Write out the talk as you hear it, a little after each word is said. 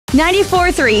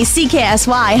94.3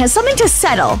 CKSY has something to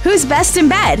settle. Who's best in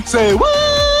bed? Say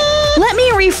what? Let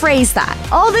me rephrase that.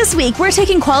 All this week, we're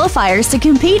taking qualifiers to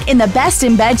compete in the Best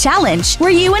in Bed Challenge, where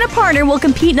you and a partner will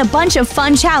compete in a bunch of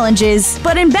fun challenges.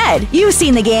 But in bed, you've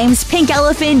seen the games, Pink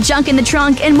Elephant, Junk in the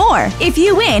Trunk, and more. If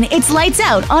you win, it's lights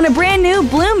out on a brand new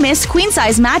Blue Mist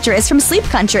queen-size mattress from Sleep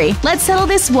Country. Let's settle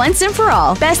this once and for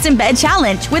all. Best in Bed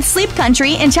Challenge with Sleep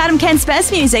Country and Chatham Kent's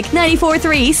best music,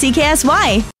 94.3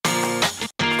 CKSY.